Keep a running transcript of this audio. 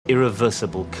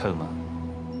irreversible coma.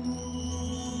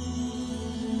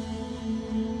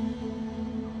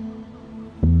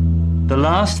 The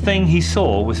last thing he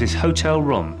saw was his hotel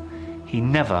room. He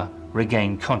never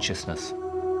regained consciousness.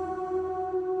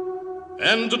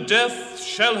 And death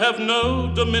shall have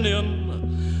no dominion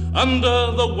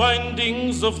under the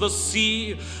windings of the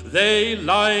sea. They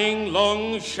lying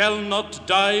long shall not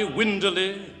die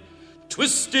windily,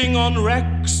 twisting on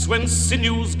racks when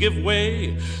sinews give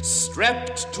way,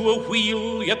 strapped to a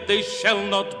wheel, yet they shall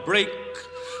not break.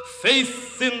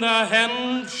 Faith in their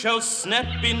hand shall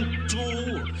snap in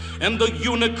two, and the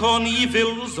unicorn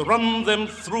evils run them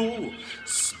through.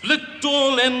 Split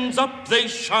all ends up, they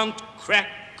shan't crack,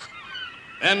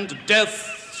 and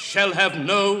death shall have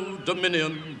no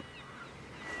dominion.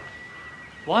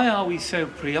 Why are we so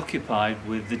preoccupied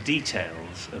with the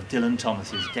details of Dylan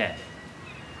Thomas's death?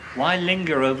 Why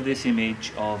linger over this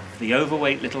image of the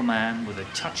overweight little man with the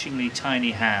touchingly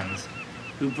tiny hands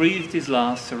who breathed his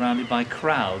last surrounded by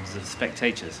crowds of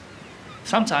spectators?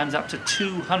 Sometimes up to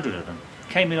 200 of them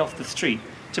came in off the street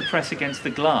to press against the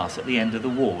glass at the end of the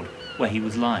ward where he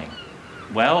was lying.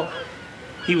 Well,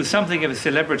 he was something of a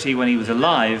celebrity when he was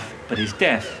alive, but his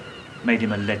death made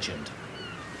him a legend.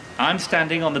 I'm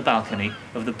standing on the balcony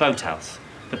of the Boathouse,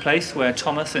 the place where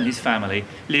Thomas and his family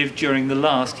lived during the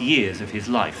last years of his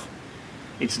life.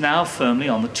 It's now firmly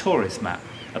on the tourist map,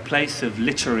 a place of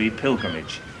literary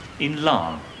pilgrimage, in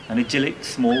Larne, an idyllic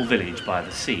small village by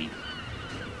the sea.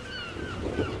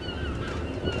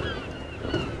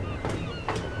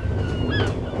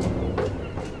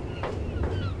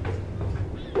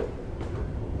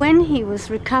 When he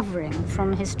was recovering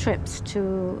from his trips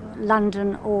to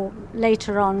London or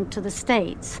later on to the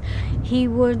States, he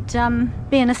would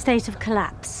be in a state of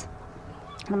collapse.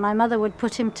 And my mother would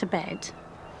put him to bed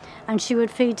and she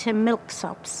would feed him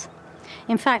milksops.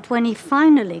 In fact, when he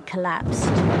finally collapsed,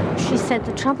 she said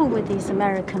the trouble with these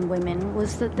American women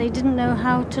was that they didn't know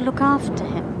how to look after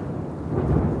him.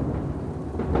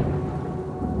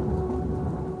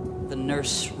 The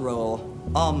nurse role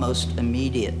almost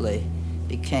immediately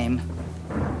became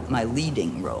my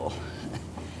leading role.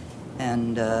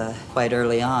 And quite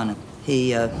early on,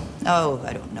 he, I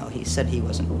don't know, he said he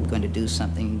wasn't going to do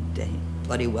something, he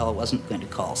bloody well wasn't going to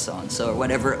call so-and-so or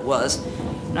whatever it was.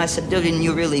 And I said, Dylan,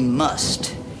 you really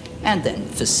must. And then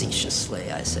facetiously,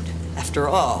 I said, after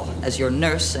all, as your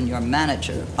nurse and your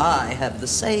manager, I have the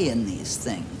say in these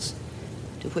things.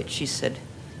 To which she said,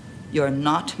 you're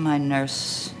not my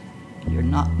nurse, you're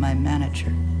not my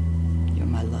manager, you're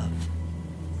my love.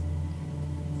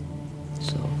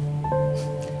 So,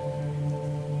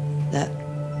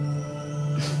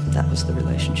 that was the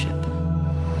relationship.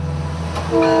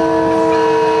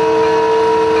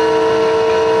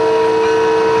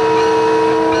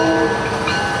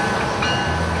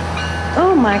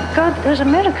 Oh my God, those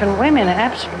American women are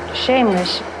absolutely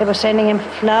shameless. They were sending him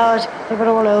flowers, they were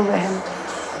all over him.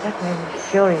 That made me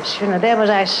furious. You know, there was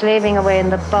I slaving away in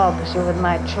the bogs with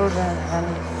my children,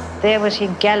 and there was he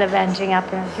gallivanting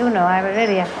up, and you know, I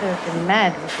really felt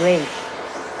mad with rage.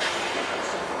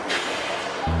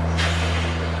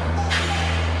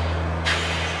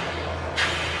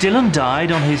 Dylan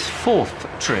died on his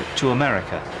 4th trip to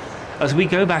America. As we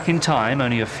go back in time,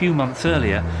 only a few months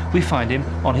earlier, we find him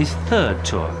on his 3rd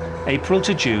tour, April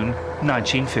to June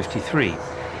 1953.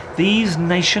 These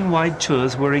nationwide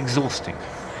tours were exhausting.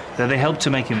 Though they helped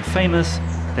to make him famous,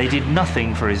 they did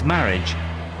nothing for his marriage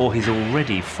or his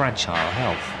already fragile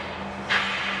health.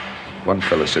 One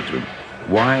fellow said to him,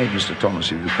 "Why, Mr. Thomas,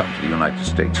 have you come to the United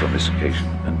States on this occasion?"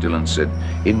 And Dylan said,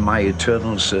 "In my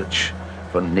eternal search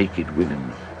for naked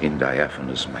women in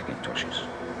diaphanous macintoshes."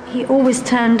 He always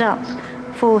turned up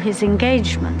for his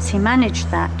engagements. He managed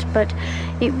that, but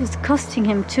it was costing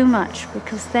him too much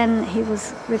because then he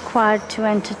was required to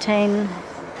entertain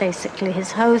basically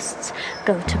his hosts,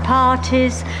 go to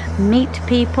parties, meet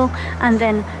people, and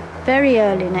then very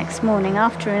early next morning,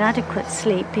 after inadequate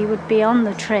sleep, he would be on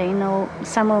the train or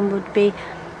someone would be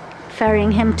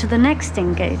ferrying him to the next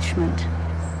engagement.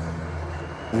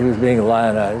 He was being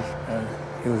lionized, and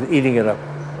he was eating it up.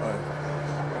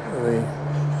 The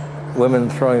women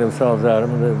throwing themselves at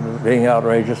him, being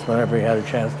outrageous whenever he had a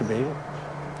chance to be.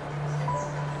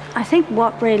 I think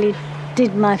what really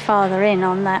did my father in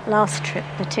on that last trip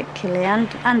particularly,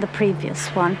 and the previous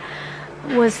one,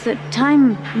 was that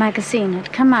Time magazine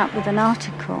had come out with an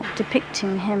article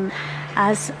depicting him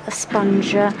as a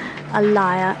sponger, a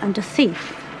liar and a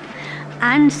thief,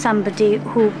 and somebody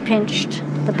who pinched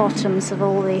the bottoms of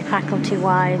all the faculty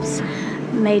wives,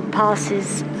 made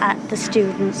passes at the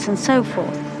students and so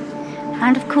forth.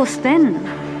 And of course then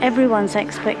everyone's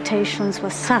expectations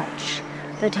were such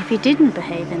that if he didn't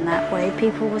behave in that way,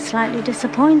 people were slightly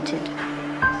disappointed.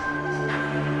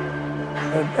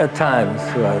 At times,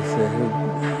 he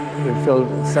would feel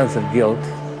a sense of guilt.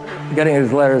 Getting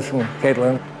his letters from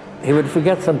Caitlin, he would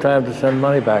forget sometimes to send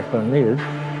money back when needed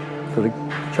for the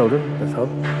children, let's hope.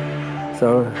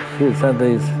 So he would send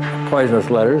these poisonous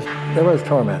letters. There was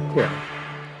torment, yeah.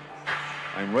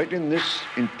 I'm writing this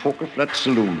in Poker Flat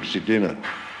Saloon, Sedona,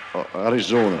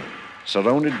 Arizona,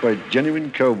 surrounded by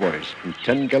genuine cowboys in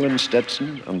 10-gallon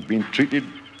Stetson and being treated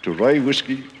to rye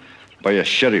whiskey by a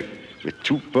sheriff with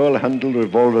 2 pearl-handled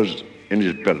revolvers in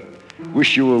his belt.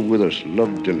 Wish you were with us. Love,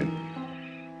 Dylan.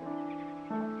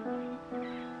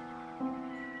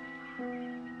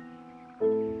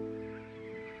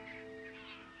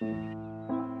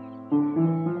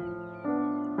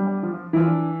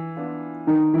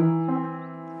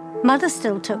 Mother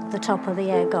still took the top of the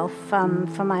egg off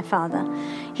for my father.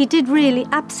 He did really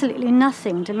absolutely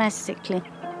nothing domestically.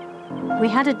 We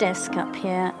had a desk up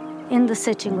here in the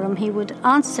sitting room. He would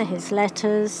answer his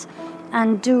letters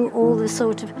and do all the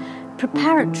sort of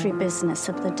preparatory business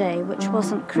of the day, which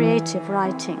wasn't creative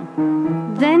writing.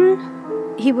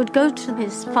 Then he would go to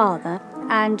his father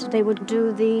and they would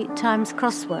do the Times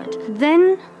crossword.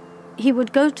 Then he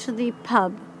would go to the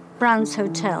pub, Brown's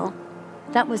Hotel.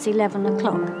 That was 11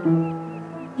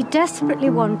 o'clock. He desperately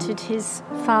wanted his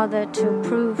father to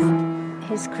approve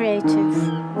his creative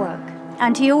work.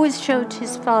 And he always showed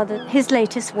his father his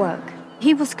latest work.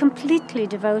 He was completely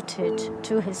devoted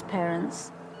to his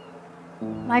parents.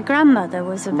 My grandmother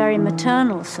was a very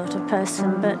maternal sort of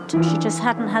person, but she just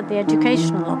hadn't had the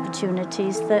educational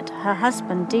opportunities that her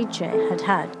husband, DJ, had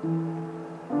had.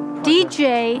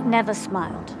 DJ never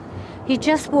smiled. He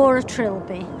just wore a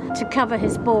trilby to cover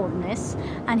his baldness,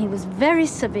 and he was very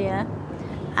severe,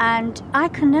 and I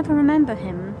can never remember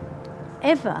him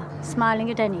ever smiling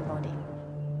at anybody.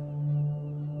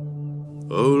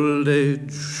 Old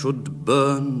age should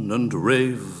burn and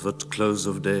rave at close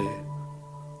of day.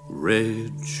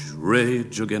 Rage,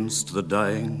 rage against the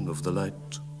dying of the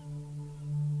light.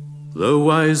 Though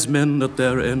wise men at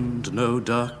their end know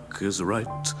dark is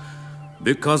right,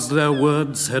 because their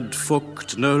words had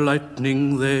forked no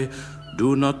lightning, they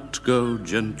do not go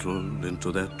gentle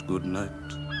into that good night.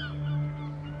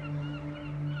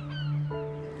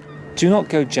 Do not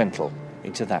go gentle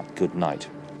into that good night.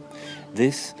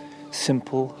 This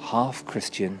simple,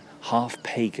 half-Christian,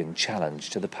 half-pagan challenge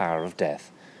to the power of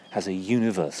death has a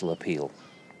universal appeal.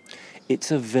 It's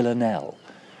a villanelle,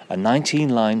 a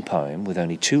 19-line poem with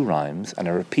only 2 rhymes and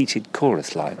a repeated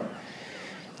chorus line.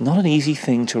 Not an easy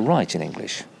thing to write in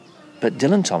English, but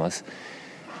Dylan Thomas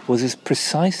was as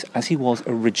precise as he was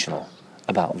original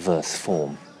about verse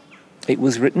form. It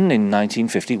was written in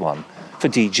 1951 for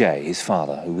DJ, his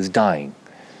father, who was dying,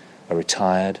 a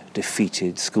retired,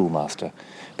 defeated schoolmaster,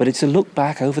 but it's a look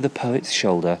back over the poet's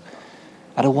shoulder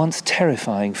at a once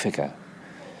terrifying figure,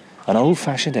 an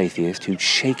old-fashioned atheist who'd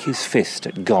shake his fist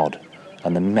at God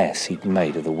and the mess he'd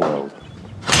made of the world.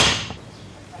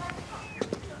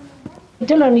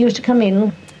 Dylan used to come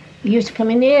in. He used to come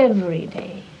in every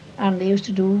day, and they used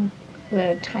to do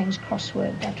the Times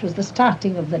crossword. That was the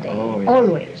starting of the day,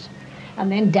 always.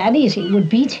 And then Daddy would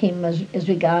beat him as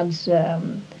regards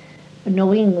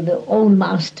knowing the old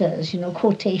masters,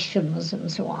 quotations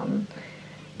and so on.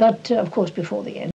 But, of course, before the end.